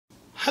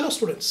Hello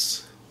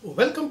students,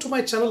 welcome to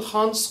my channel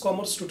Hans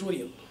Commerce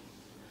Tutorial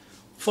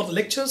for the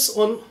lectures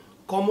on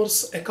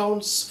commerce,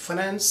 accounts,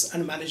 finance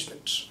and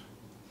management.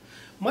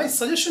 My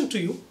suggestion to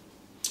you,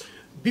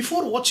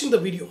 before watching the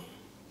video,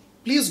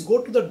 please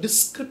go to the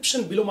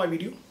description below my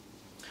video.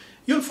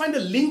 You'll find a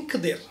link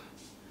there.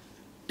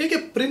 Take a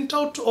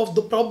printout of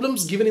the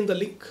problems given in the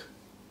link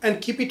and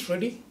keep it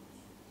ready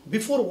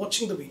before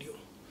watching the video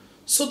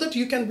so that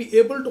you can be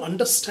able to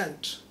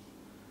understand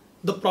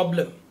the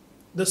problem,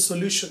 the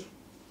solution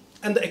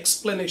and the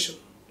explanation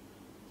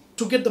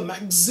to get the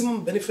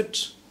maximum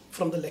benefit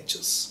from the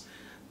lectures.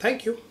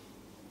 Thank you.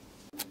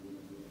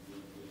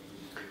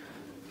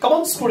 Come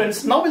on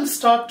students, now we'll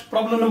start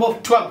problem number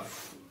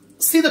 12.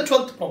 See the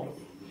 12th problem.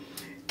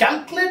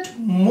 Calculate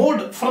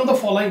mode from the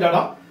following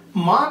data.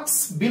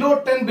 Marks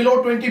below 10,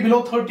 below 20,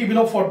 below 30,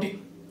 below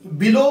 40.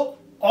 Below,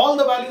 all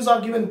the values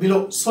are given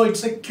below, so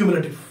it's a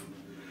cumulative.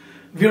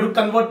 We have to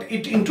convert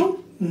it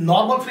into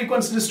normal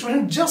frequency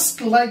distribution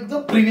just like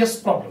the previous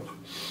problem.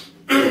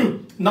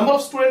 Number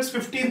of students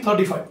 15,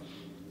 35.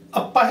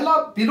 अब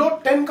पहला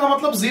below 10 का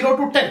मतलब 0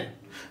 to 10.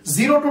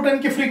 0 to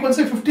 10 की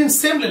frequency 15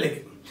 same ले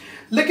लेंगे.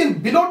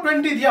 लेकिन below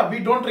 20 दिया, we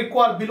don't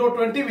require below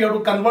 20, we have to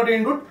convert it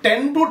into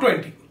 10 to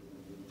 20.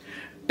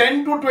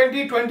 10 to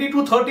 20, 20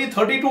 to 30,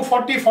 30 to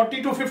 40,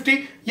 40 to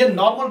 50, ये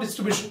normal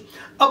distribution.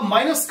 अब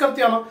minus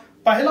करते आना,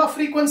 पहला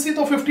frequency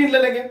तो 15 ले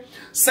लेंगे.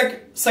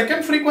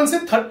 Second frequency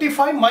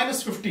 35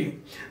 minus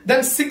 15.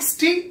 Then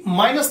 60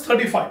 minus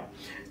 35.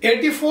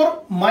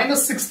 84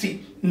 minus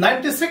 60,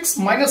 96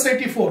 minus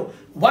 84,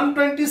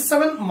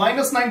 127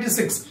 minus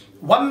 96,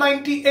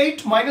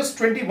 198 minus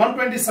 20,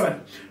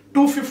 127,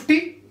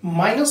 250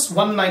 minus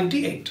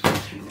 198.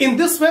 In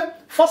this way,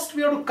 first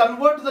we have to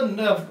convert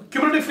the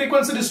cumulative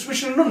frequency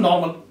distribution into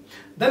normal.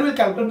 Then we'll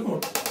calculate the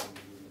mode.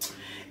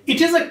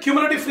 It is a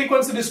cumulative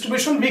frequency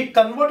distribution. We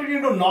convert it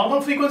into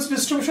normal frequency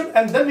distribution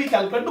and then we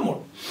calculate the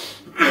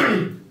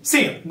mode.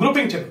 See here,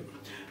 grouping table.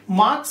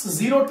 Marks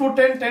 0 to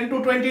 10, 10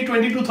 to 20,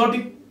 20 to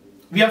 30.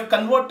 We have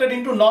converted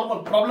into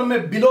normal. Problem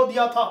में below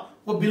दिया था,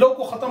 वो below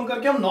को खत्म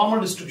करके हम normal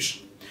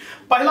distribution.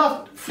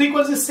 पहला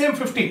frequency same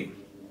 15.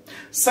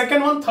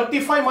 Second one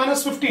 35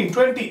 minus 15,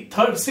 20.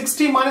 Third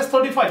 60 minus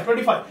 35,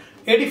 25.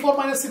 84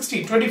 minus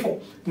 60,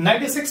 24.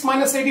 96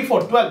 minus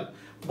 84, 12.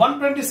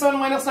 127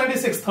 minus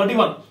 96,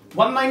 31.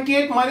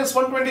 198 minus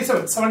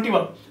 127,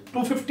 71.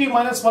 250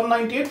 minus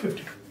 198,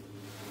 52.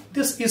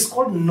 This is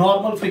called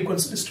normal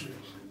frequency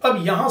distribution.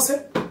 अब यहाँ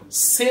से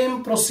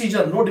same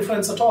procedure, no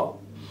difference at all.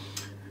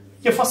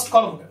 ये फर्स्ट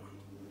कॉलम है,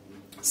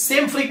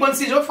 सेम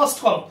फ्रीक्वेंसी जो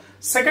first column.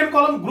 Second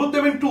column group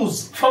them in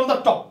twos from the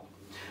top.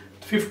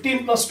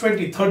 15 plus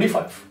 20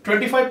 35,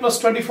 25 plus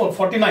 24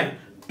 49,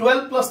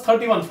 12 plus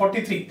 31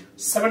 43,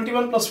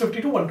 71 plus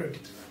 52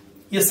 123.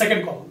 ये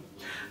second column.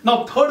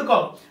 Now third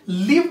column,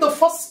 leave the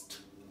first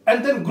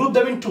and then group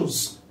them in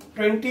twos.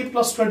 20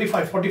 plus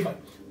 25 45,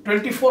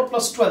 24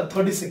 plus 12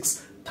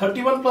 36,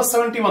 31 plus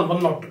 71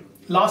 102.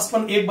 Last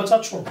one एक बचा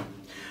छोड़.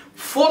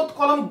 Fourth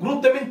column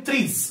group them in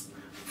threes.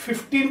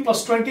 15 plus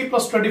 20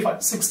 plus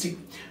 25 60,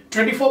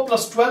 24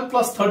 plus 12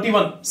 plus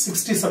 31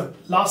 67.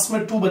 Last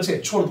में 2 बचे,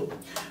 छोड़ दो.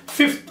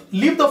 Fifth,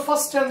 leave the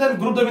first and then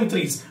group them in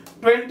threes.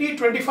 20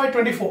 25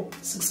 24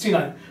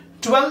 69,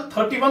 12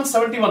 31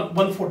 71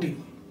 114.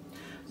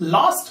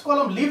 Last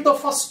column, leave the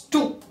first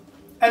 2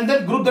 and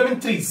then group them in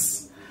threes.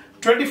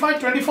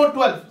 25 24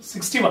 12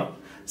 61,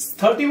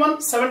 31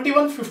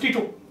 71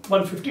 52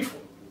 154.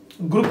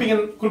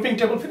 grouping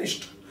table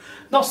finished.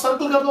 Now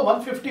circle कर दो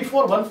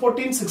 154,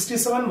 114,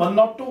 67,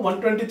 102,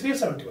 123,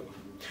 71.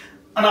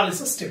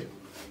 Analysis table.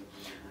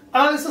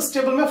 Analysis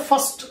table में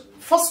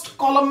first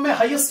column में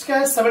highest क्या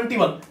है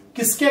 71.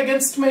 किसके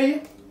against में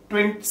ये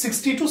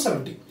 60 to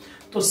 70.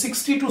 तो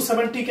 60 to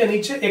 70 के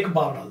नीचे एक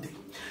बार डाल दी.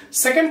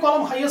 Second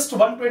column highest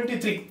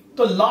 123.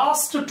 तो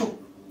लास्ट टू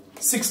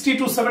 60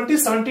 to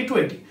 70, 70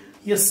 to 80.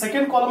 ये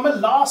सेकेंड कॉलम में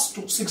last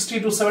to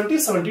 60 to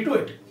 70, 70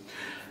 to 80.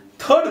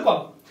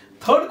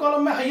 Third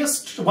column में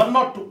हाईएस्ट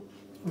 102.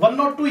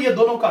 102 ये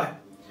दोनों का है,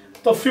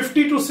 तो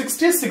 50 to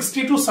 60,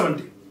 60 to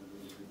 70,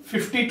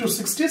 50 to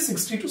 60,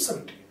 60 to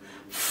 70.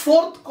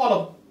 Fourth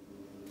column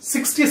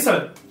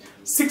 67.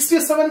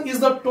 67 is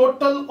the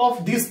total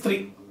of these three.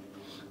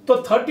 तो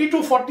 30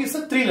 to 40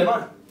 से 3 लेना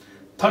है.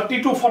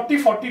 30 to 40,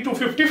 40 to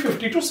 50,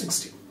 50 to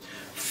 60.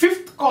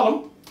 Fifth column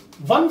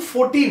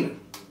 114.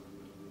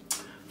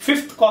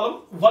 Fifth column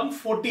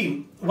 114.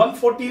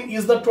 114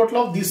 is the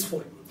total of these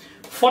four.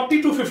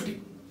 40 to 50.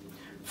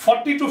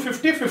 40 to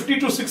 50, 50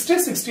 to 60,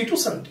 60 to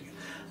 70.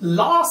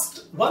 Last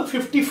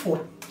 154.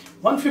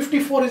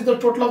 154 is the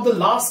total of the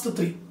last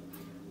three.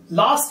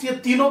 Last ये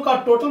तीनों का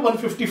total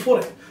 154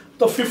 है.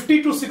 तो 50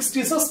 to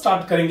 60 से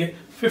start करेंगे.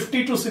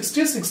 50 to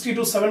 60, 60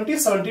 to 70,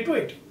 70 to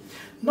 80.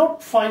 Now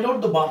find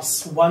out the bars.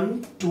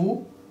 1,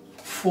 2,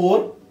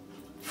 4,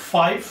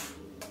 5,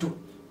 2.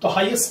 तो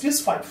highest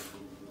is 5.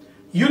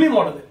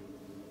 Unimodel है.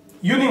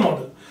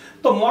 Unimodel.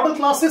 तो model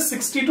class is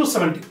 60 to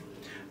 70.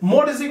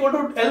 Mode is equal to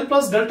L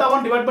plus delta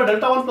 1 divided by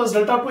delta 1 plus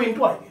delta 2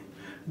 into I.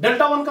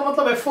 Delta 1 का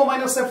मतलब F4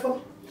 minus F1.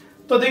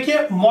 तो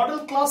देखिए model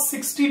class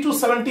 60 to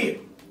 70 है,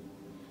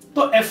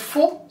 तो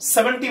F4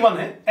 71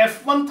 है,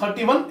 F1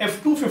 31,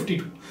 F2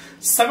 52,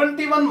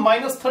 71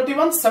 minus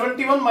 31,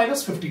 71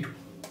 minus 52,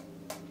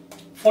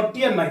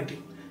 40 and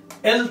 19,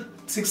 L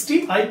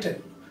 60, I 10.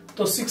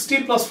 तो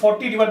 60 plus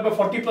 40 divided by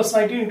 40 plus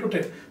 19 into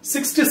 10,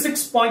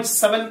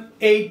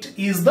 66.78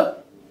 is the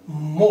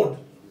mode.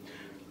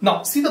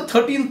 Now see the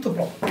 13th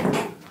problem.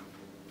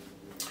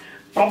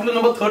 Problem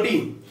number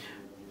 13.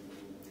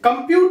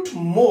 Compute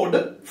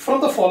mode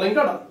from the following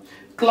data.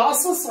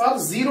 Classes are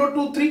 0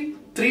 to 3,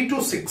 3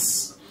 to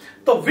 6.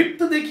 तो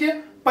width देखिए,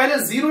 पहले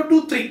 0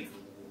 to 3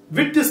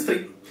 width is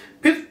 3,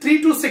 फिर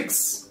 3 to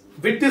 6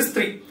 width is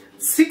 3,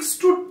 6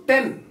 to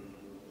 10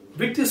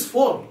 width is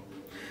 4,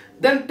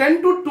 then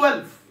 10 to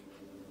 12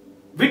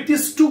 width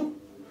is 2,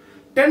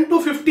 10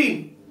 to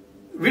 15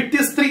 width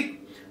is 3,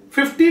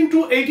 15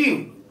 to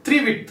 18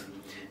 3 width,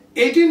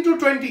 18 to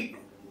 20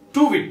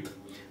 2 width,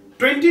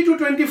 20 to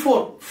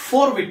 24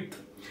 4 width,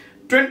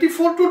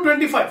 24 to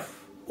 25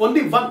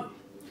 only 1,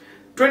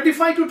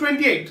 25 to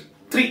 28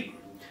 3,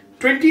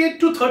 28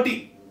 to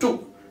 30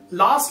 2,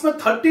 last में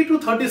 30 to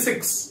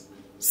 36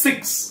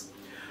 6.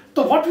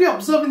 So what we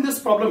observe in this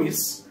problem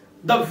is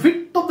the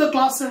width of the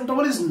class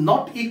interval is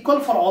not equal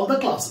for all the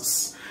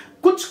classes.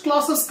 कुछ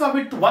classes का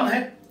width 1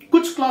 है,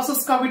 कुछ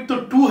classes का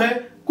width 2 है,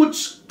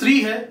 कुछ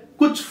 3 है,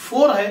 कुछ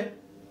 4 है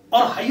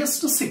और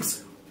highest 6 है.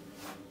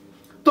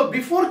 So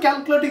before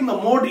calculating the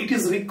mode, it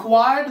is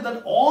required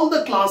that all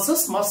the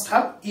classes must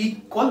have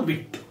equal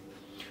width.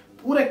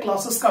 पूरे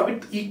classes का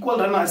width equal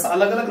रहना, ऐसा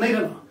अलग अलग नहीं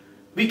रहना.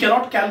 We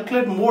cannot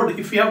calculate mode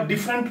if we have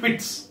different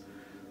widths.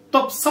 तो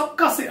अब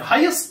सबका से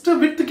highest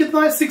width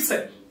कितना है 6 है,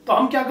 तो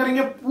हम क्या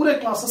करेंगे पूरे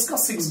classes का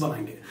 6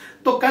 बनाएंगे.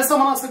 तो कैसा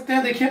बना सकते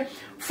हैं देखिए,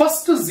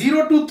 first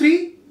 0 to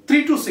 3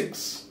 3 to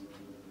 6,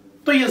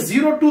 तो ये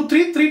 0 to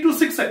 3 3 to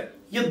 6 है,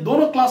 ये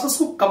दोनों classes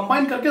को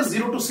combine करके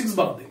 0 to 6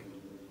 बना देंगे.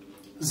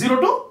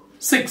 0 to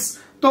 6,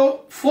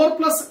 तो 4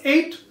 plus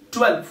 8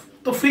 12,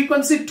 तो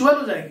frequency 12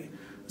 हो जाएगी.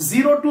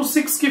 0 to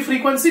 6 की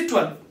frequency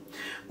 12.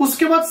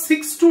 उसके बाद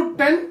 6 to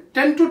 10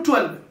 10 to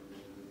 12,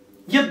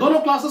 ये दोनों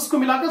क्लासेस को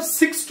मिलाकर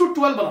 6 to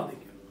 12 बना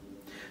देंगे.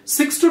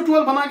 6 to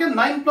 12 बना के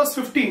 9 plus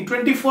 15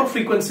 24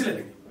 फ्रीक्वेंसी ले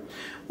लेंगे.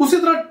 उसी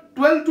तरह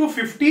 12 to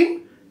 15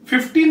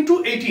 15 to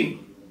 18,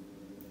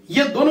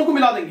 ये दोनों को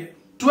मिला देंगे,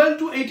 12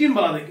 to 18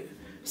 बना देंगे.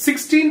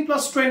 16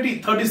 plus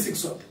 20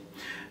 36 होते.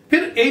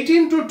 फिर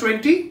 18 to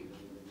 20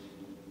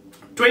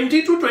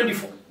 20 to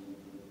 24,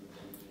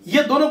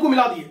 ये दोनों को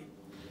मिला दिए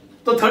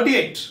तो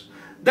 38.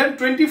 Then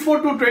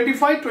 24 to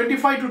 25,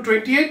 25 to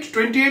 28,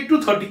 28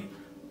 to 30,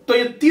 तो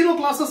ये तीनों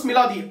क्लासेस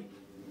मिला दिए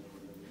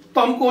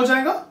तो हमको हो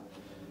जाएगा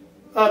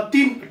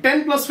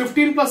 10 plus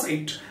 15 plus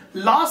 8.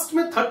 लास्ट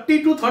में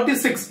 30 to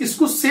 36,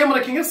 इसको सेम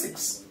रखेंगे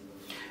 6.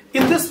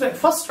 In this way,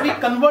 first we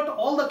convert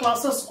all the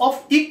classes of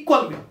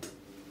equal width.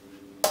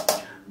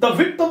 The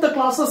width of the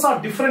classes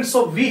are different,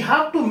 so we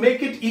have to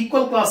make it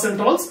equal class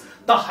intervals.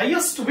 The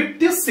highest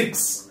width is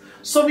 6,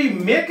 so we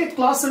make a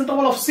class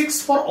interval of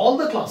 6 for all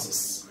the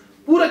classes.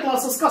 पूरे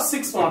classes का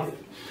 6 बना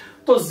देंगे.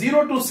 तो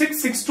 0 to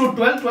 6, 6 to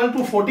 12, 12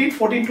 to 14,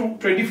 14 to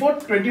 24,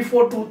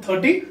 24 to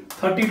 30,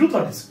 30 to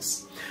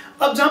 36.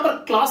 अब जहां पर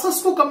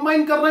classes को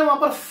combine कर रहे हैं वहां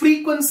पर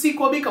फ्रीक्वेंसी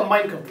को भी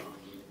कंबाइन कर रहे हैं.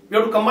 We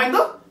have to combine the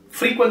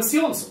frequency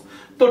also.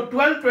 तो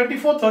 12,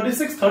 24,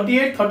 36,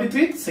 38,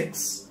 33, 6,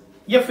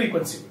 ये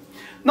frequency.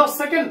 Now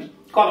second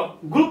column,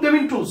 group them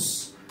in twos.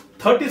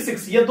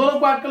 36, ये दोनों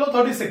को ऐड कर लो.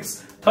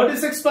 36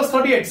 36 plus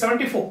 38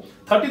 74,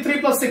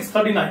 33 plus 6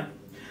 39.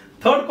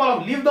 Third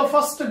column, leave the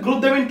first,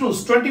 group them in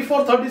twos.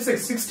 24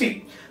 36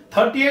 60,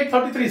 38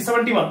 33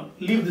 71,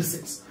 leave this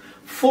 6.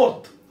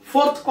 Fourth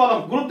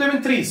column, group them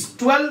in threes.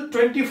 12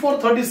 24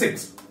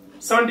 36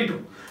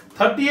 72,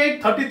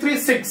 38 33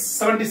 6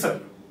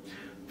 77.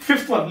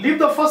 Fifth one, leave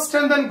the first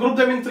and then group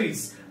them in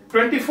threes.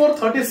 24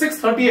 36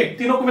 38,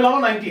 तीनों को मिला लो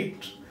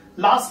 98.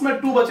 Last में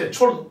 2 बचे,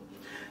 छोड़ दो.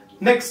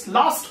 Next,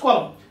 last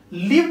column,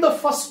 leave the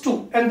first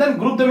 2 and then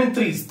group them in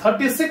threes.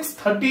 36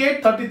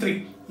 38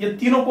 33, ये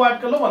तीनों को ऐड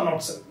कर लो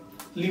 107.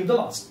 Leave the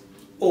last.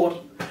 Over.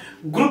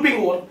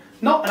 Grouping over.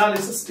 Now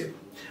analysis step.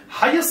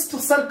 Highest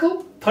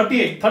circle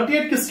 38.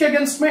 38 किसके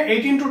अगेंस्ट में?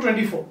 18 to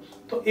 24.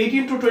 तो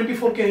 18 to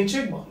 24 के नीचे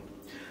एक बार.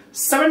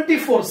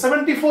 74.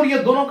 74 ये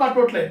दोनों का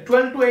टोटल है.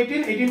 12 to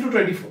 18, 18 to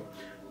 24.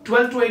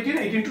 12 to 18,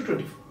 18 to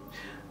 24.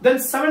 Then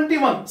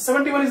 71.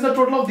 71 is the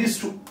total of these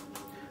two.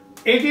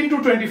 18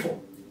 to 24.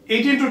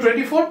 18 to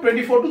 24,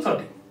 24 to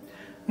 30.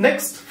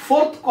 Next,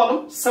 fourth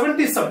column,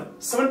 77.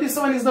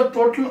 77 is the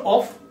total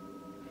of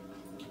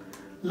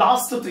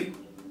last 3,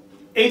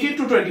 18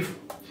 to 24,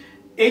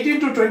 18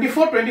 to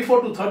 24,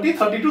 24 to 30,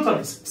 30 to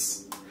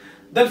 36.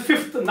 Then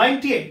fifth,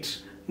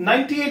 98.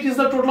 98 is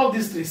the total of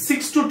these 3.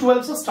 6 to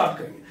 12 से start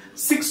करेंगे.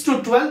 6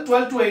 to 12,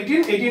 12 to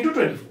 18, 18 to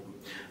 24.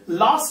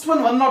 Last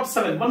one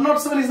 107.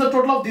 107 is the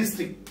total of these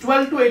 3.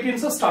 12 to 18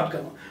 से start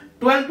करना.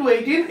 12 to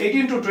 18,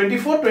 18 to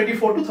 24,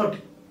 24 to 30.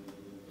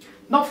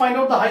 Now find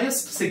out the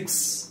highest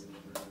 6.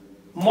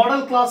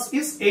 Model class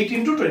is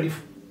 18 to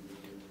 24.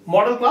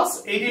 Model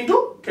class 18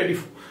 to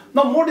 24.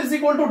 Now mode is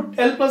equal to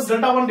L plus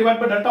delta 1 divided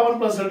by delta 1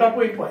 plus delta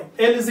 2 into I.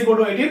 L is equal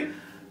to 18.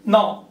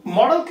 Now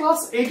model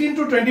class 18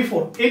 to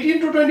 24, 18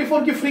 to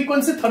 24 की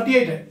frequency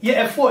 38 है, ये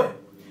FO है,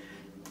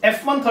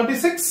 F1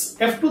 36,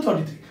 F2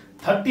 33,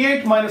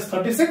 38 minus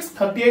 36,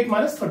 38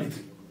 minus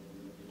 33,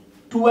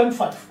 2 and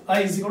 5,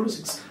 I is equal to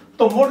 6.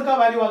 तो mode का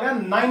value आ गया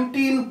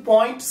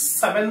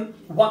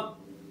 19.71.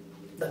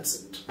 That's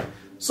it.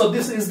 So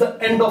this is the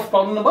end of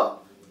problem number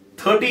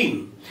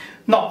 13.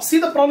 Now see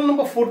the problem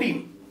number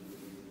 14.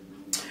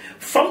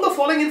 From the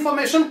following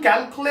information,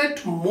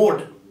 calculate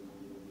mode.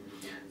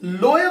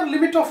 Lower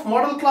limit of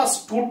model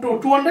class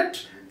 200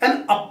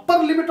 and upper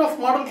limit of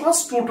model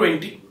class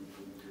 220.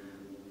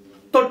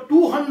 तो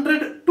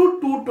 200 to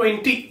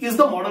 220 is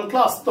the model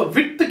class. तो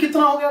width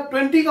कितना हो गया?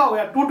 20 का हो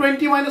गया.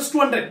 220 minus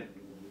 200,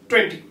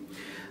 20.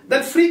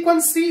 Then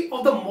frequency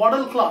of the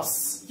model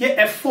class, ये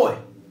FO है.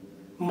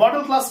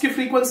 Model class की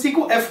frequency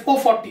को FO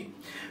 40.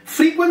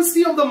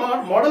 Frequency of the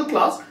model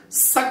class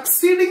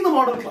succeeding the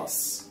model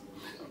class.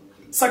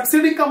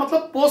 Succeeding का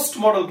मतलब post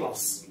model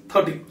class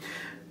 30.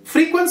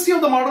 Frequency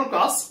of the model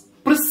class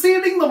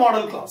preceding the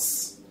model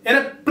class and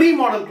a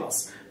pre-model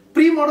class.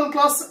 Pre-model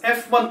class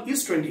F1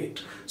 is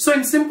 28. So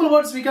in simple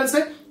words we can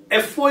say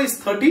FO is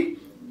 30,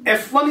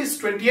 F1 is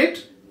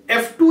 28,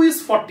 F2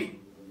 is 40.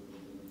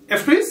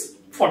 F2 is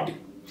 40.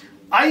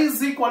 I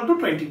is equal to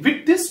 20.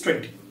 Width is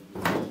 20.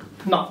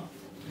 Now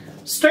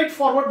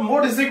straightforward,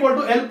 mode is equal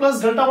to L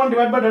plus delta 1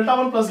 divided by delta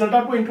 1 plus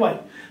delta 2 into I.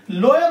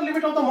 Lower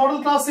limit of the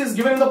model class is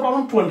given in the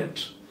problem 200.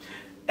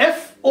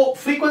 FO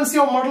frequency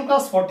of model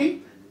class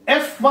 40,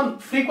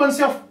 F1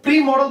 frequency of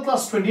pre-model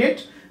class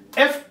 28,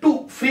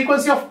 F2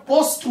 frequency of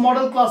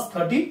post-model class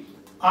 30,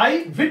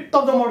 I width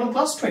of the model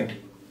class 20.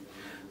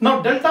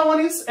 Now delta 1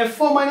 is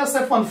F4 minus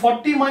F1,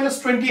 40 minus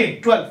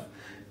 28, 12.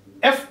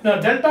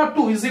 Delta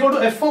 2 is equal to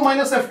F4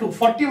 minus F2,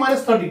 40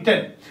 minus 30,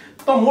 10.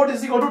 So mode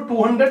is equal to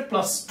 200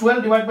 plus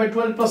 12 divided by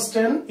 12 plus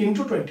 10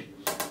 into 20.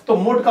 So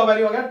mode का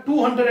value आ गया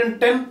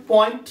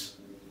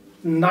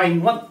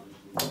 210.91.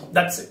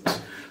 That's it.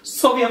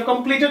 So we have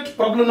completed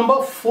problem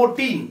number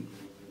 14.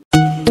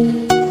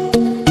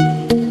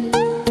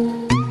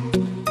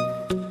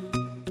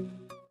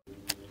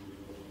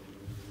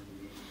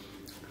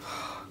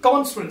 Come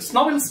on students,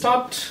 now we'll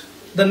start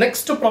the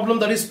next problem,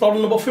 that is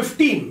problem number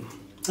 15.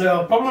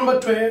 Problem number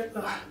 12,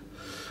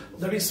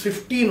 that is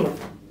 15 or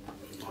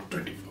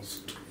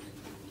 21st.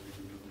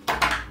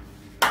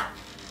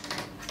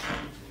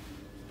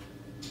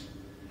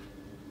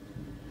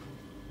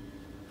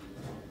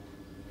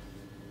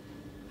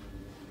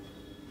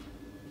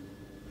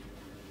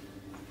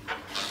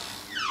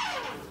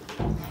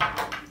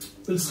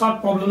 We'll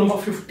start problem number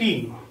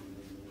 15.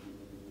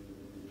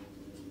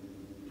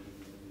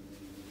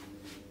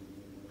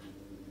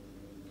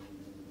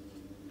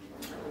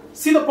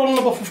 See the problem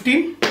number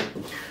 15.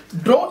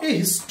 Draw a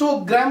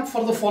histogram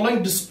for the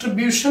following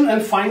distribution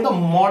and find the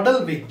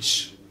model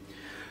wage.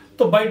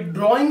 So by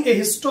drawing a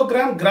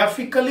histogram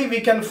graphically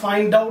we can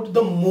find out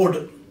the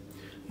mode.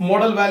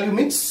 Model value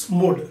means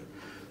mode.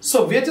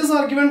 So wages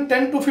are given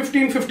 10 to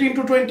 15, 15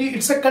 to 20.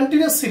 It's a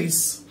continuous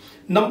series.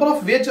 Number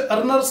of wage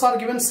earners are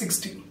given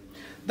 60.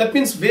 That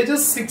means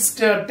wages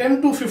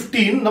 10 to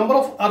 15, number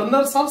of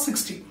earners are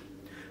 60.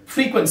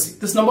 Frequency,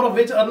 this number of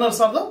wage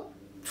earners are the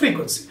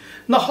frequency.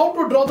 Now how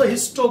to draw the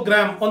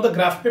histogram on the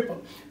graph paper?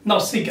 Now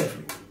see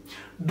carefully.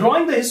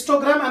 Drawing the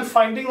histogram and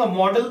finding the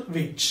model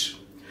wage.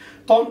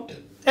 So on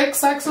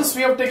x-axis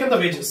we have taken the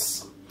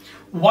wages.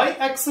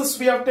 Y-axis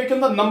we have taken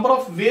the number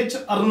of wage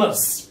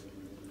earners.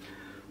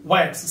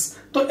 Y-axis.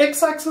 So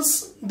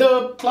x-axis,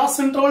 the class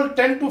interval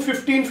 10 to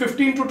 15,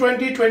 15 to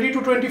 20, 20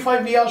 to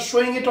 25, we are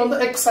showing it on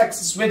the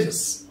x-axis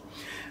wages.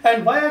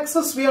 And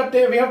y-axis we have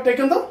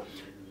taken the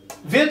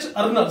wage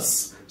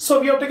earners.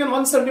 So we have taken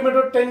 1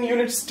 centimeter, 10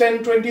 units,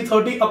 10, 20,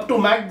 30 up to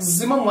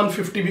maximum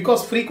 150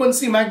 because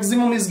frequency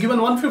maximum is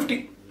given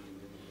 150.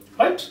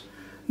 Right?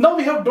 Now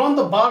we have drawn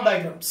the bar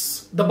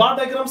diagrams. The bar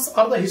diagrams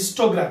are the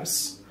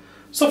histograms.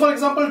 So for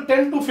example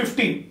 10 to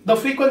 15, the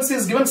frequency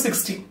is given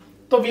 60.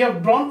 So we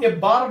have drawn a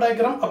bar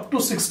diagram up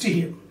to 60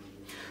 here.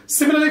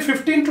 Similarly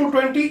 15 to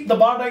 20, the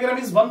bar diagram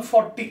is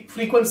 140,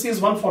 frequency is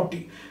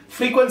 140,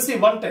 frequency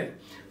 110.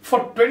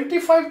 For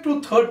 25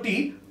 to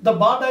 30, the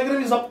bar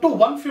diagram is up to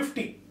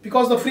 150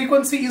 because the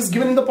frequency is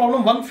given in the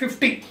problem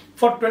 150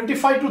 for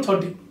 25 to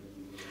 30.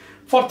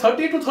 For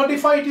 30 to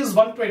 35, it is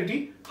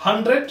 120,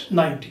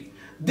 190.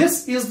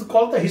 This is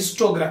called the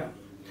histogram.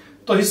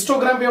 So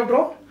histogram we have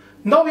drawn.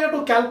 Now we have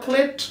to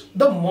calculate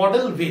the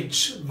model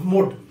wage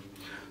mode.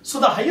 So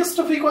the highest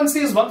frequency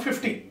is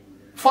 150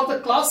 for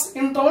the class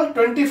interval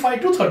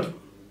 25 to 30.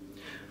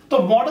 The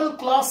model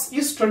class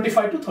is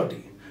 25 to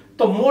 30.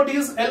 The mode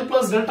is L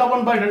plus delta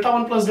 1 by delta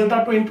 1 plus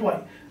delta 2 into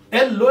I.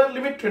 L lower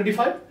limit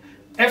 25,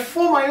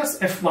 F4 minus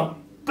F1,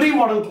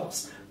 pre-model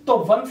class.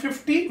 So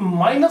 150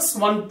 minus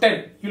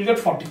 110, you will get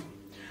 40.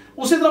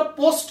 उसी तरह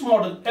post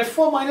model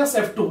F4 minus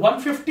F2,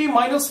 150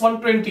 minus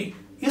 120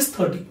 is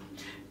 30.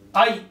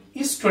 I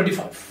is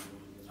 25.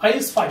 I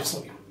is 5,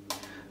 sorry.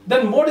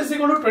 Then mode is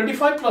equal to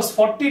 25 plus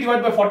 40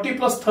 divided by 40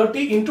 plus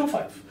 30 into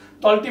 5.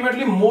 So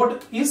ultimately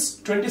mode is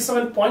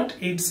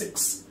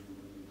 27.86.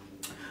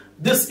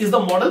 This is the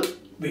model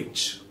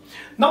wage.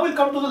 Now we'll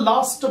come to the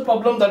last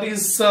problem, that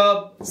is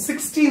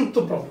 16th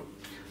problem.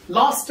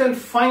 Last and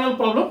final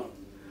problem,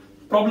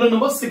 problem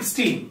number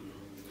 16.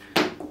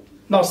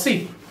 Now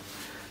see,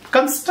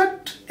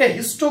 construct a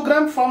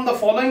histogram from the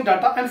following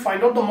data and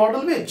find out the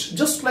model weight,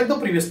 just like the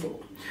previous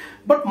problem.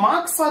 But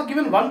marks are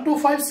given 1 to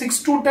 5,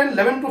 6 to 10,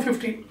 11 to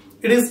 15.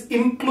 It is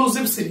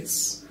inclusive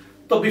series.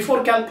 So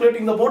before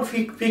calculating the mode,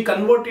 we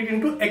convert it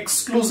into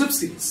exclusive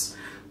series.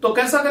 तो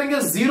कैसा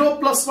करेंगे? 0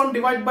 plus 1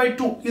 divided by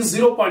 2 is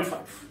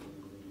 0.5.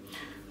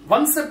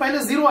 1 से पहले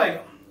 0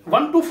 आएगा,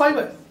 1 to 5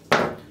 है,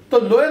 तो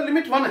lower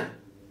limit 1 है,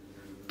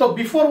 तो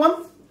बिफोर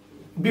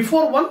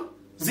 1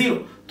 0,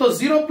 तो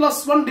 0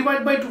 plus 1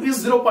 divided by 2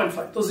 is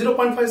 0.5. तो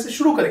 0.5 से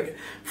शुरू करेंगे.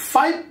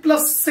 5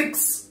 plus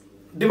 6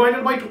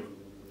 divided by 2,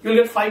 you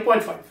will get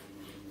 5.5.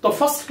 तो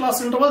first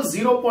class interval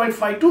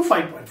 0.5 to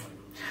 5.5.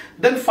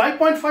 Then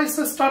 5.5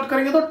 से स्टार्ट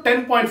करेंगे तो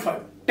 10.5.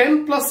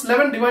 10 plus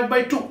 11 divided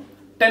by 2,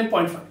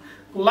 10.5.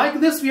 Like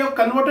this, we have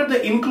converted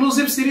the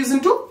inclusive series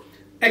into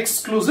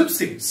exclusive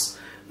series.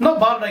 Now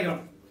bar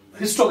diagram,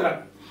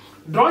 histogram.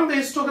 Drawing the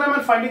histogram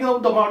and finding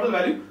out the model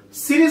value.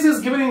 Series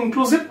is given in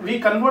inclusive, we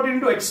convert it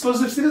into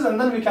exclusive series and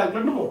then we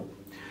calculate the mode.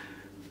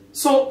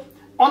 So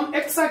on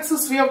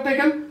x-axis we have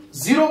taken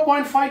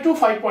 0.5 to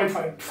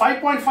 5.5,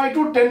 5.5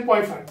 to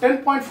 10.5,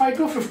 10.5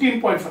 to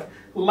 15.5.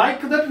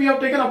 Like that we have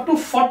taken up to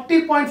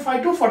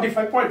 40.5 to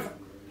 45.5.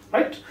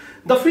 Right?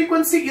 The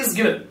frequency is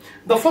given.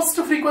 The first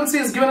frequency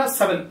is given as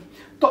 7.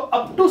 So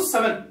up to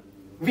 7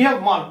 we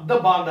have marked the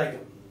bar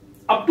diagram.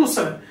 Up to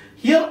 7.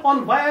 Here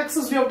on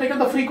y-axis we have taken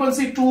the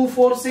frequency 2,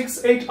 4,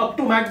 6, 8 up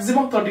to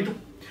maximum 32.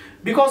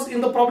 Because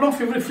in the problem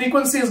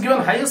frequency is given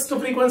highest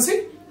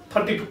frequency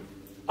 32.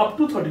 Up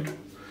to 32.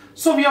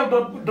 So we have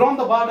drawn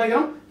the bar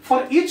diagram.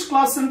 For each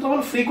class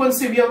interval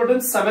frequency we have written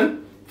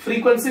 7,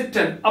 frequency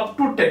 10, up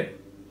to 10.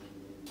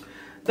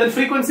 Then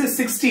frequency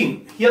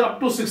 16, here up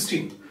to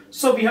 16.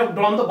 So we have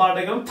drawn the bar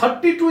diagram.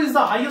 32 is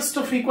the highest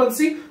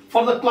frequency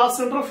for the class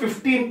interval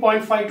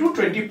 15.5 to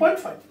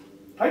 20.5.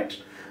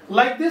 Right?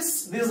 Like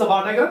this is the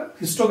bar diagram,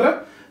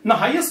 histogram. Now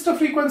highest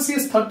frequency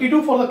is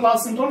 32 for the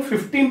class interval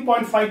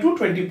 15.5 to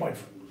 20.5.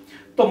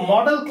 The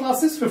model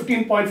class is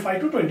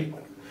 15.5 to 20.5.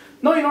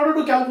 Now in order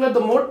to calculate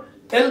the mode,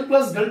 L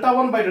plus delta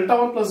 1 by delta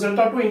 1 plus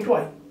delta 2 into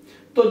I.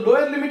 The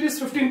lower limit is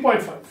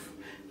 15.5.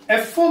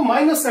 F4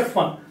 minus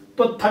F1.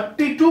 So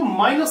 32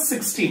 minus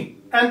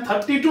 16 and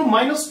 32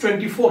 minus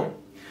 24.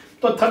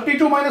 So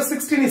 32 minus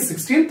 16 is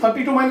 16,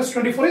 32 minus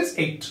 24 is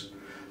 8.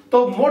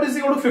 So mode is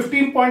equal to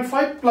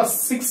 15.5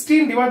 plus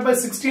 16 divided by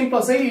 16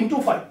 plus 8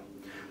 into 5.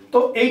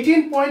 So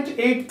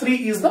 18.83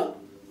 is the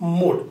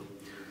mode.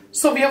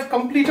 So we have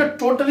completed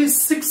totally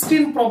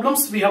 16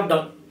 problems we have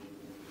done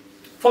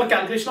for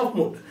calculation of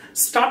mode.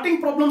 Starting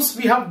problems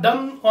we have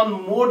done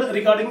on mode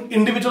regarding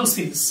individual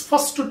series.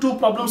 First 2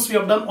 problems we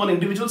have done on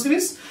individual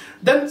series.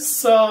 Then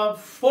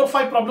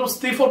 4-5 problems,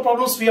 3-4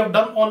 problems we have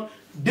done on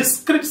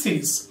discrete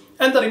series.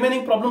 And the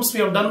remaining problems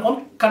we have done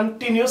on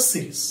continuous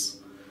series.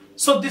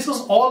 So this is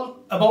all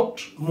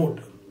about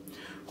mode.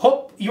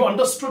 Hope you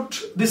understood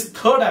this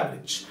third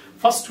average.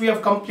 First we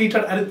have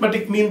completed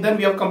arithmetic mean, then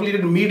we have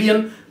completed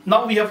median,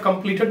 now we have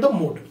completed the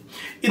mode.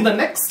 In the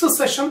next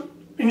session,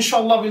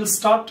 inshallah, we'll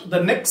start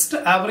the next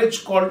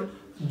average called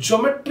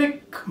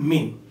geometric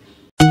mean.